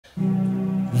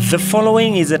The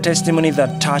following is a testimony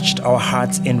that touched our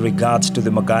hearts in regards to the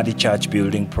Magadi Church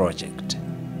building project.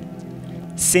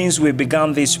 Since we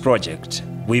began this project,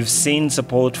 we've seen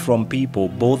support from people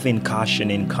both in cash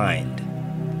and in kind.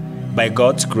 By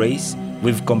God's grace,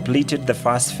 we've completed the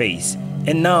first phase,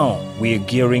 and now we are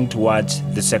gearing towards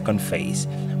the second phase,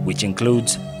 which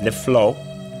includes the floor,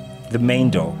 the main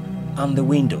door, and the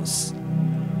windows.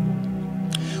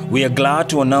 We are glad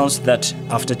to announce that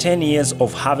after 10 years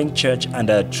of having church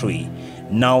under a tree,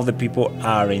 now the people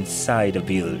are inside a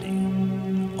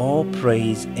building. All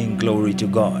praise and glory to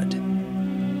God.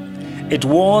 It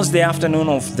was the afternoon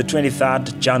of the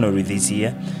 23rd January this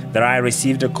year that I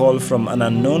received a call from an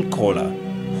unknown caller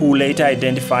who later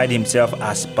identified himself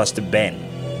as Pastor Ben.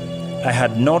 I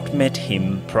had not met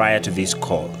him prior to this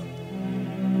call.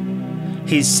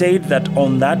 He said that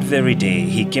on that very day,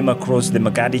 he came across the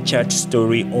Magadi Church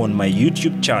story on my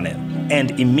YouTube channel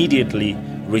and immediately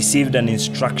received an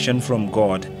instruction from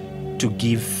God to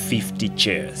give 50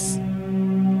 chairs.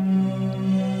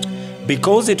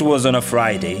 Because it was on a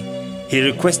Friday, he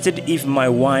requested if my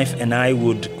wife and I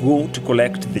would go to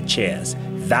collect the chairs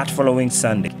that following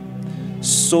Sunday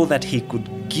so that he could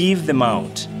give them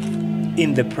out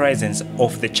in the presence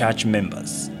of the church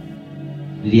members.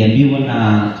 Niliambiwa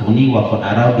na Tony wako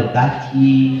around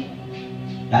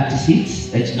 30 seats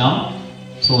right now.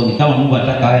 So ni kama Mungu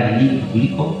anataka awe na nyingi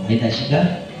kuliko, haina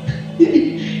shida.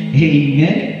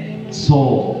 Amen.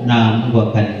 So na Mungu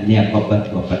akaniambia kwamba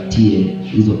tuwapatie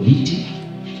hizo viti.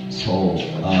 So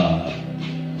na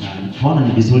nikaona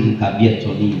ni vizuri nikaambia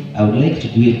Tony, I would like to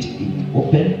do it in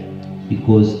open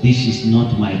because this is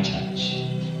not my church.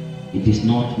 It is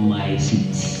not my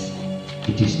seats.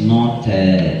 It is not,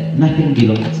 nothing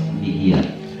belongs to me here.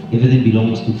 Everything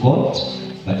belongs to God,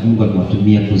 but Mungu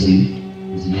amewatumia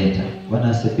kuzileta. Bwana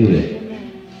asifiwe.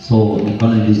 So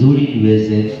nikaona vizuri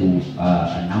niweze to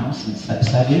announce in such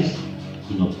service,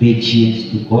 pay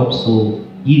cheers to God. So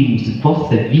ili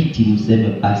msikose viti mseme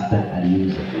pastor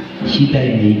aliuza. Shida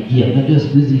imeingia. Unajua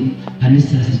siku hizi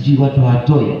kanisa sijui watu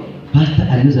hawatoi. Pastor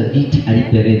aliuza viti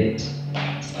alipe rent.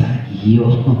 Staki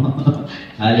hiyo.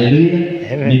 Hallelujah.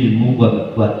 Mimi Mungu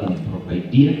amekuwa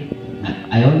akiniprovidea na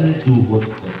I only do what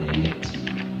God directs me.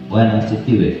 Bwana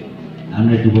asifiwe. I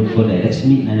only do what God directs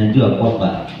me na najua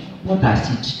kwamba what I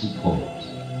seek to God.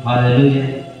 Hallelujah.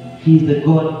 He is the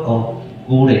God of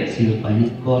gold and silver. He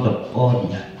is God of all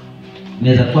the earth.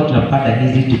 Naweza kuwa tunapata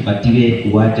hizi tupatiwe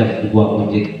uwanja mkubwa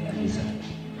kwenye kanisa.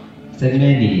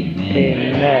 Semeni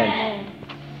amen.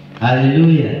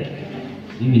 Hallelujah.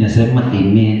 Mimi nasema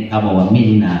amen kama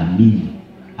waamini na amini.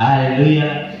 Hallelujah.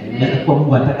 Naweza kuwa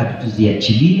Mungu anataka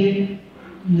tuziachilie.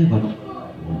 Never want.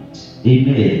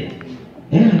 Amen.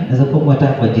 Naweza kuwa Mungu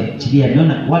anataka kuachilia.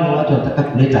 Naona wale watu wanataka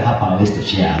kuleta hapa hawezi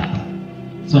kushare hapa.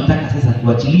 So nataka sasa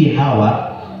tuachilie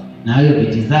hawa na hayo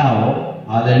viti zao.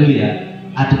 Hallelujah.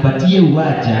 Atupatie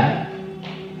uwanja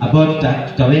ambao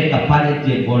tutaweka pale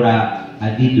jengo la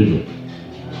Adidolo.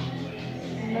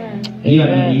 Hiyo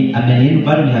amenienu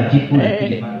bado ni hakifu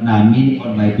na amini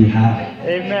on my behalf.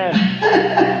 Amen.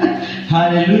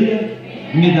 Hallelujah.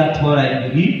 Me that's what I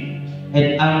believe. And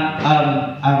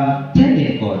I'm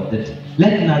telling God that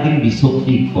let nothing be so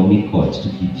big for me, God, to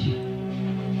give you.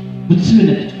 Usiwe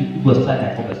na kitu kikubwa sana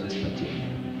kwa sababu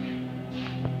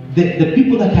the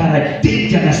people that are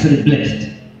dangerously blessed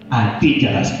are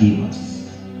dangerous givers.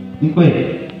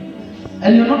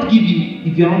 And you're not giving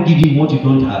if you're not giving what you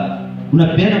don't have.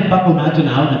 Unapeana mpaka unaacha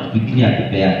na hauna kitu kingine ya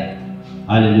kupeana.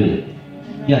 Hallelujah.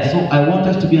 Yeah, so I want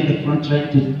us to be on the front line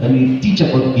to teach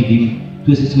about giving.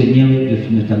 Sisi wenyewe ndio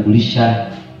tumetangulisha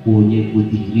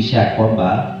kudhihirisha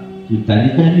kwamba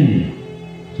tutalipa nini?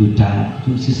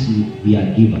 Sisi we are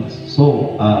givers. So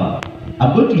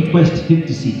I'm going to request 50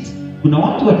 seats. Kuna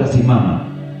watu watasimama.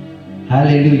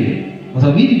 Hallelujah. Kwa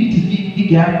sababu hivi viti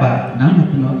vige hapa naona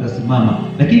kuna watu watasimama.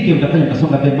 Lakini kile mtafanya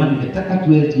mtasonga pembeni, nataka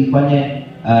tuweze kufanya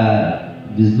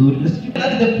vizuri.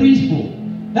 That's the principle.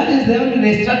 That is the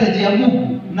only strategy ya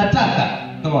Mungu. Unataka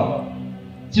toa.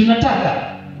 Si unataka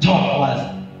toa kwanza.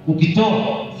 Ukitoa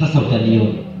sasa utaniona.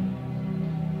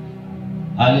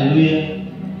 Hallelujah.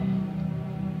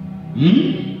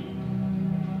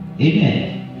 Amen.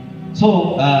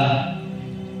 So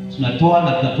tunatoa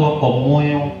na tunatoa kwa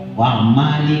moyo wa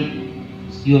amani,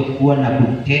 sio kuwa na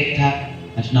kuteka,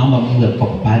 na tunaomba Mungu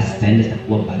akupasi tutaenda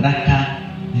kuwa baraka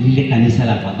na lile kanisa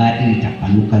la Magadi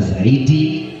litapanuka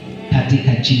zaidi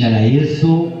katika jina la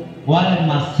Yesu. Wale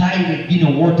Masai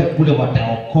wengine wote kule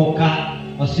wataokoka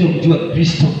wasiomjua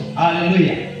Kristo.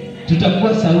 Hallelujah.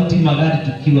 Tutakuwa sauti Magadi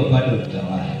tukiwa bado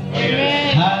utawala.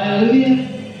 Hallelujah.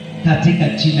 Katika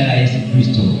jina la Yesu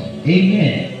Kristo.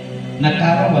 Amen. Na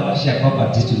karo wakisha kwa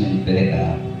baptisti umenipeleka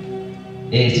hapa.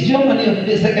 Sijui kama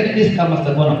ni second base kama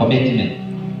sitakuwa na commitment.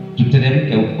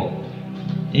 Tuteremke huko.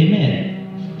 Amen.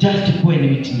 Just to go and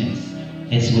witness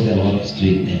as what the Lord is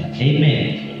doing there.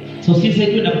 Amen. So sisi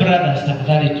tu na brothers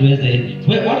tafadhali tuweze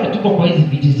wale tuko kwa hizi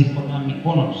vitu ziko na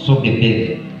mikono tusonge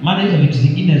mbele. Maana hizo vitu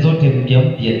zingine zote mpya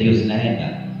ndio zinaenda.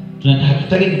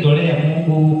 Hatutaki kutolea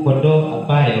Mungu kondoo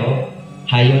ambayo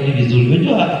haioni vizuri.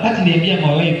 Unajua wakati niambia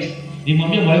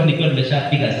nimwambia wife nikiwa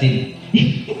nimeshapiga simu.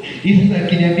 Hivi sasa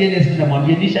kiniambia ile simu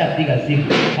namwambia nishapiga simu.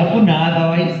 Hakuna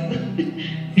otherwise.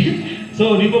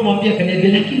 So nilipomwambia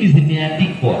kaniambia lakini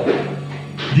zimeandikwa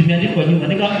nyuma.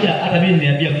 Nikamwambia hata mimi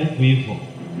nimeambia Mungu hivyo.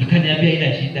 Akaniambia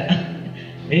ina shida.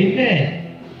 Amen.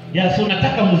 Ya so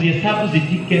nataka mzihesabu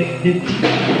zifike 50.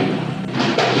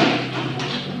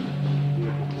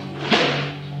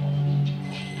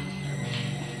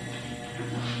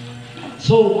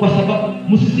 So kwa sababu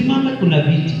msisimame kuna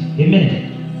viti. Amen.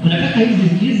 Tunataka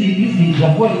hizi za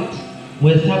white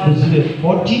mhesabu ziwe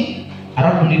 40.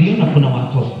 Alafu niliona kuna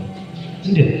watoto.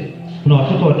 Ndio. Kuna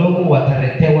watoto wadogo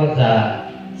wataretewa za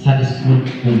Sunday school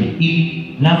 10 ili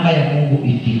namba ya Mungu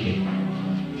ifike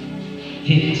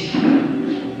 50.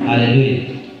 Hallelujah.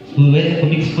 Tuweze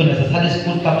kumix kwenda za Sunday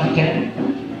school kama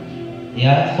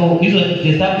 10. So hizo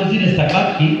hesabu zile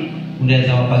sabaki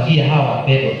unaweza wapakia hawa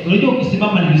wapendwa. Unajua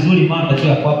ukisimama ni vizuri maana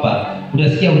unajua kwamba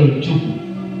unasikia ule uchuku.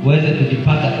 Uweze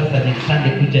kujipanga sasa ni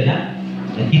Sunday kuja na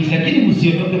lakini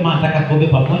msiondoke maana nataka kuombe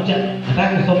pamoja.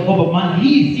 Nataka kusoma kwamba maana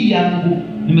hii si yangu.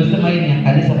 Nimesema hii ni ya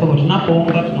kanisa kwa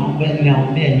tunapoomba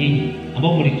tunaombea nyinyi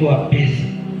ambao mlitoa pesa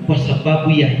kwa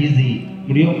sababu ya hizi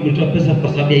mlitoa pesa kwa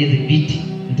sababu ya hizi viti.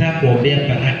 Nataka kuombea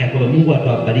baraka kwa Mungu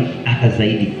atawabariki hata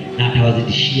zaidi na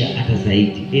atawazidishia hata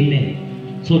zaidi. Amen.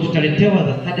 So tutaletewa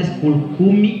za Sunday school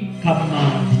 10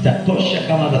 kama zitatosha,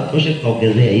 kama zitatosha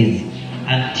tutaongezea hizi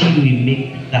until we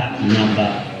make that number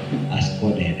as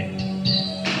God directed.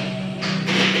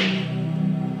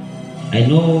 I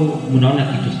know mnaona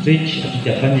kitu strange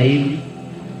hatujafanya hivi.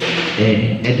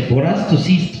 And for us to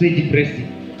see strange blessing,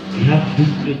 we have to do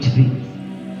strange things.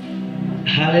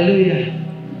 Hallelujah.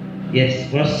 Yes,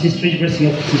 for us to see strange blessing,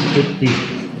 we have to see strange things.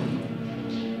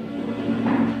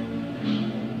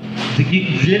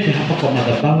 Zilete hapa kwa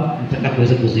madhabahu, nataka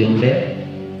kuweza kuziombea.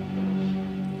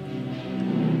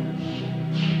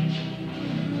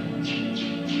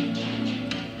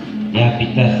 Ya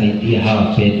pita saidia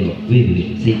hawa pendwa. Wewe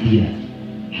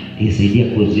saidia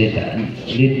kuzileta.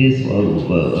 Ladies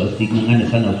wasigungane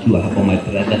sana ukiwa hapa my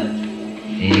brother.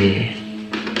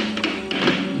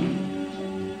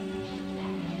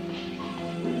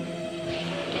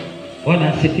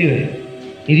 Ona sifiwe.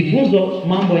 Nilifunzwa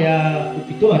mambo ya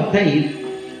ukitoa tithe,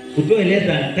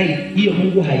 kutoeleza tithe hiyo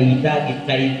Mungu haihitaji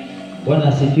tithe. Bwana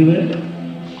asifiwe.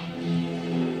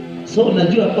 So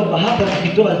unajua kwamba hata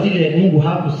ukitoa zile Mungu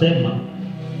hakusema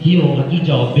hiyo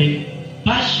hatujaobey.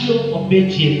 Partial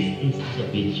obedience is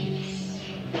disobedience.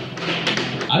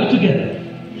 Are we together?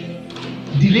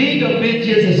 Delayed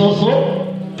obedience is also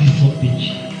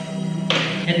disobedience.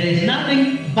 And there is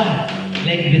nothing bad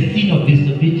like the sin of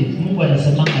disobedience. Mungu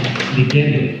anasema ni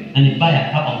anibaya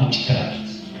kama witchcraft.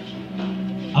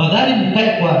 Awadhari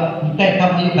mkae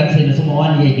kama hiyo kanisa inasema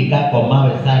wani ya ikikaa kwa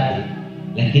mawe sade.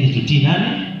 Lakini tutii nani?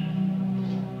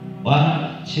 1,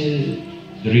 2,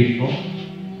 3, 4.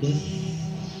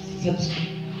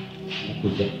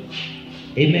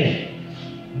 Amen.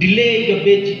 Delayed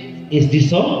obedience is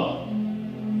disobedience.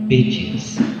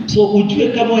 So ujue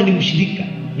kama wewe ni mshirika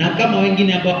na kama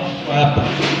wengine ambao hapa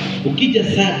ukija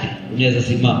sade unaweza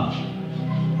simama.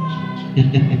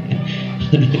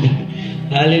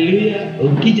 Hallelujah.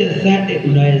 Ukija sade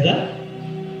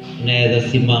unaweza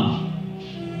simama.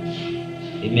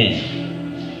 Amen.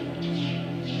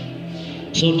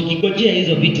 So tukingojea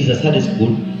hizo viti za Sunday school,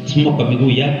 simama kwa miguu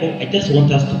yako. I just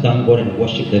want us to thank God and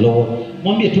worship the Lord.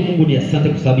 Mwambie tu Mungu ni asante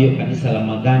kwa sababu ya kanisa la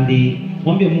Magadi.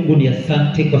 Mwambie Mungu ni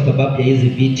asante kwa sababu ya hizi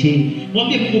viti.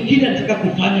 Mwambie Mungu kile anataka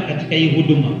kufanya katika hii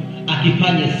huduma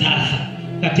akifanye sasa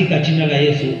katika jina la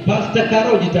Yesu. Pastor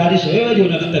Karo, jitayarisha. Wewe ndio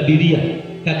unatutabiria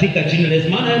katika jina la Yesu.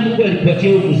 Maana Mungu alikupatia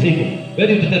huu mzigo.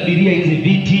 Wewe utatabiria hizi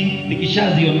viti,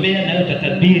 nikishaziombea na wewe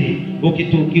utatabiri.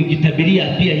 Ukitabiria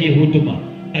pia hii huduma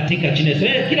katika jina la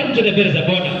Yesu. Kila mtu mbele za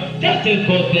Bwana. Just tell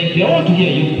God thank you. I want to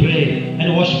hear you pray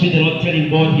and worship the Lord, telling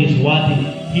God he is worthy.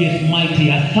 He is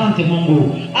mighty. Asante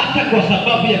Mungu hata kwa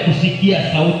sababu ya kusikia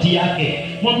sauti yake.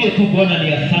 Mwambie tu Bwana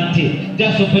ni asante.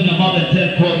 Just open your mouth and tell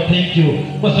God thank you.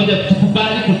 Kwa sababu ya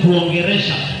kutukubali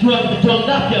kutuongeresha. Watu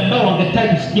wangapi ambao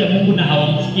wangetaka kusikia Mungu na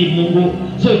hawamsikii Mungu.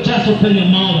 So just open your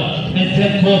mouth and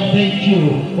tell God thank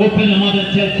you. Open your mouth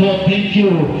and tell God thank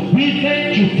you. We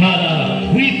thank you Father.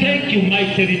 We thank you you,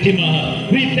 mighty Redeemer.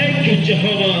 We thank you,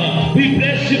 Jehovah. We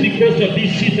bless you because of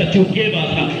this seed that you gave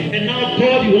us. And now,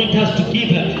 God, you want us to give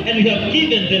her. And we have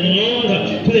given the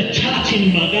Lord to the church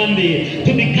in Magadi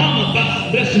to become a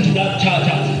blessing to that church.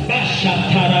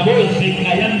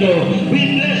 We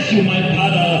bless you, my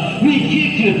Father. We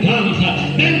give you thanks.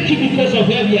 Thank you because of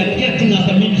where we are getting as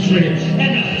a ministry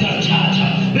and as a church.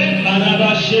 We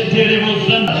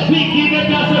give it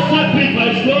as a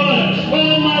sacrifice, Lord.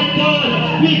 Oh my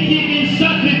God, we give you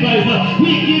sacrifice.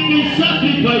 We give you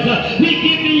sacrifice. We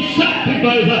give you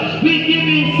sacrifice. We give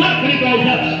you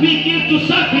sacrifice. We give to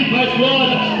sacrifice,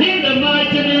 Lord, in the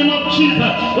mighty name of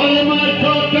Jesus. Oh my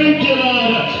God, thank you,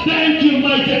 Lord. Thank you,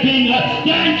 mighty King.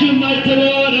 Thank you, mighty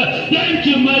Lord. Thank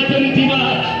you, mighty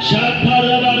Redeemer.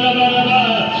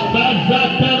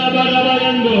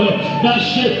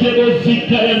 Bashete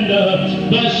bozikayanda,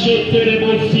 bashete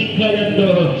bozikayanda,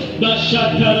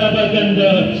 bashatara baganda,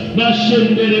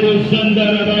 bashendere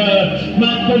bozandaraba,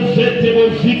 makozete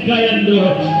bozikayanda,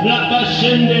 la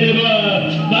bashendere ba,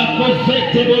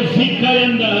 makozete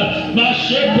bozikayanda,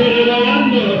 bashetere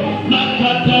bayando,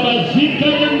 makata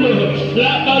bazikayanda,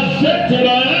 la bazete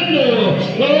bayando.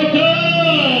 Oh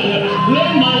God, le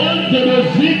mayante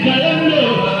bozikayanda,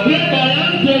 le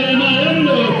mayante le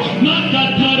mayando,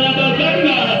 makatara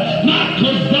baganda,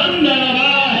 makozanda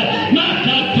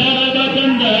makatara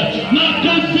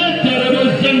makosete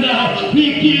bozanda. We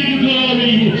give you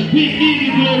glory, we give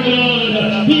you glory, Lord,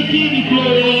 we give you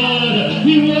glory, Lord.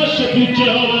 We worship you,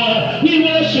 Jehovah, we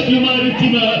worship you, my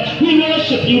Redeemer, we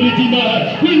worship you, Redeemer,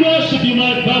 we worship you,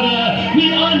 my Father,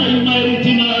 we honor you, my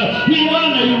Redeemer, we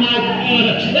honor you, my God.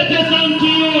 It is unto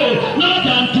you, not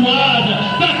unto us,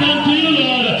 but unto you,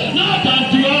 Lord, not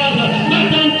unto us,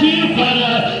 but unto you,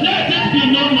 Father. Let it be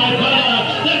known, my Father,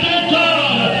 that oh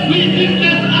God, we give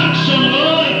this action,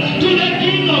 Lord, to the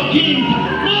King of Kings,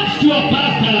 not to a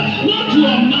pastor, not to a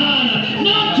man,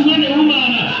 not to any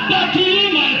woman, but to you,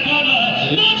 my Father,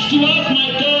 not to us, my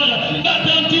God, but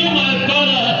unto you, my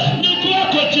Father. Ni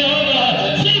kwako Jehova,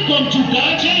 si kwa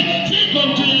mchungaji, si kwa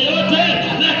mtu yeyote,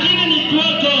 lakini ni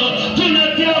kwako,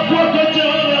 tunatia kwako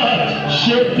Jehova.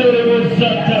 Shetere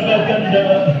bozata baganda,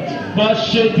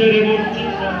 bashetere bozata.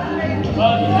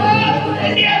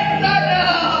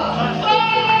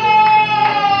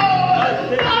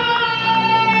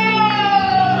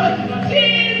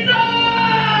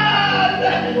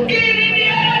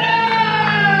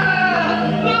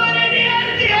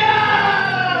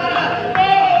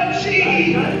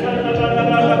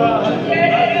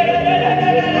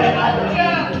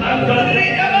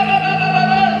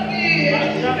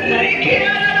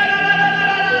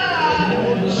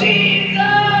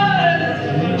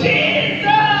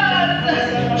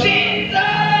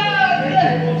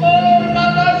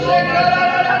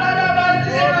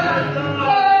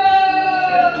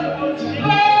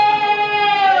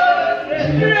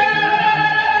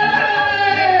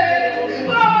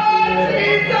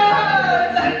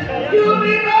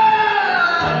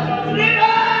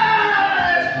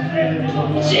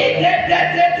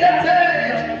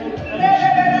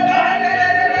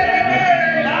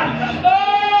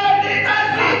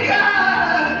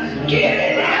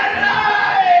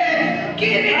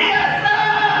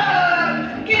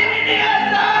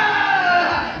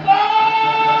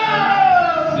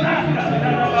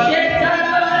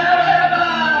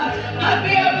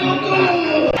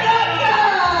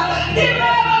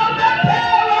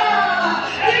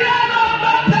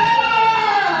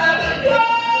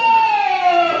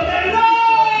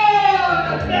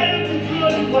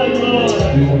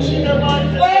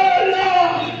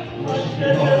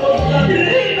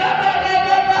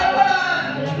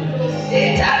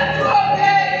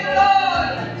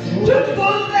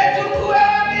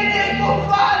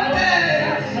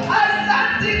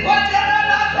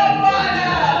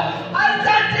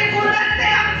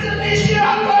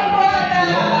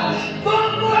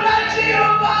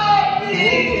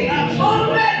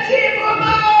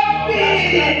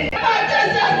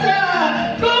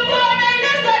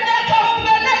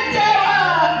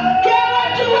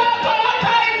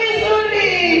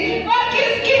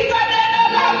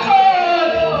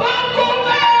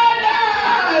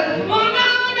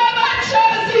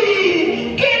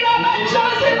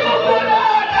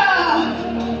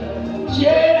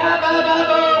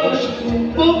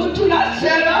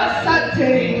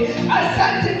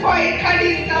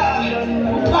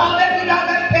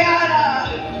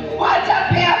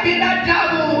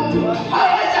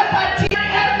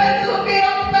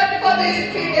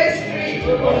 Yes,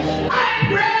 I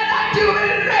pray that you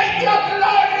will reign your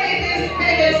glory in this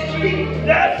ministry.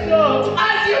 Yes, Lord.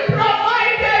 As you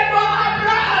provided for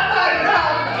Abraham.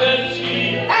 And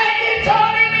you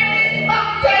told him in his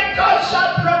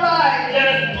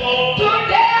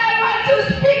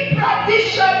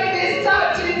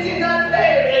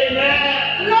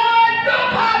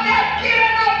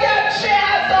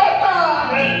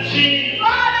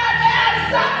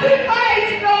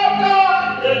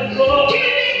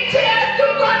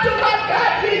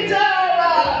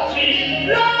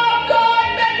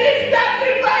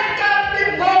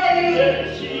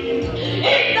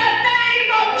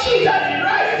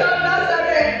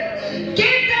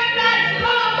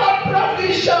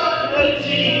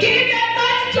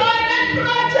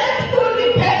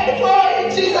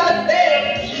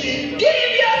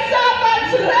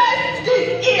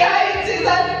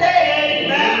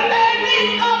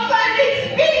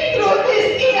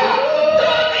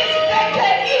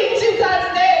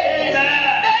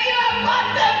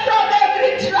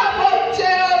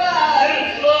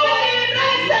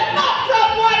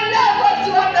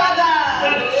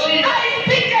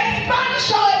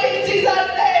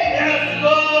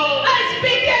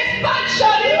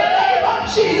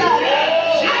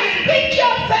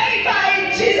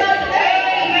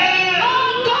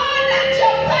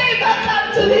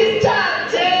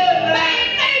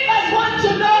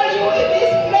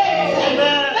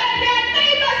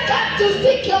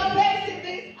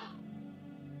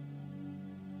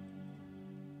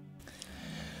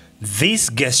This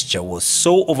gesture was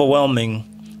so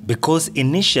overwhelming because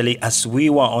initially, as we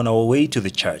were on our way to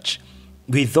the church,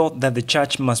 we thought that the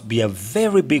church must be a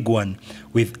very big one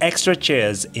with extra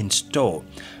chairs in store,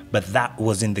 but that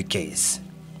wasn't the case.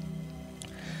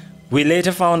 We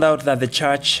later found out that the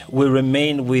church will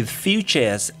remain with few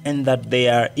chairs and that they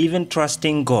are even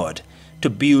trusting God to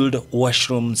build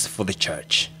washrooms for the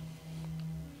church.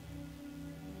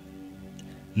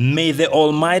 May the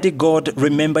Almighty God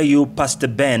remember you, Pastor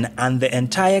Ben, and the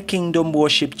entire Kingdom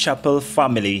Worship Chapel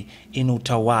family in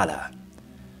Utawala.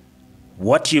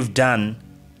 What you've done,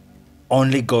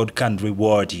 only God can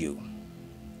reward you.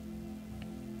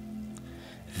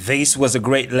 This was a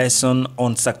great lesson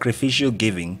on sacrificial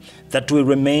giving that will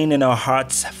remain in our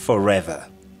hearts forever.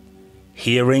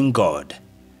 Hearing God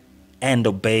and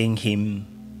obeying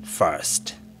Him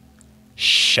first.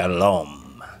 Shalom.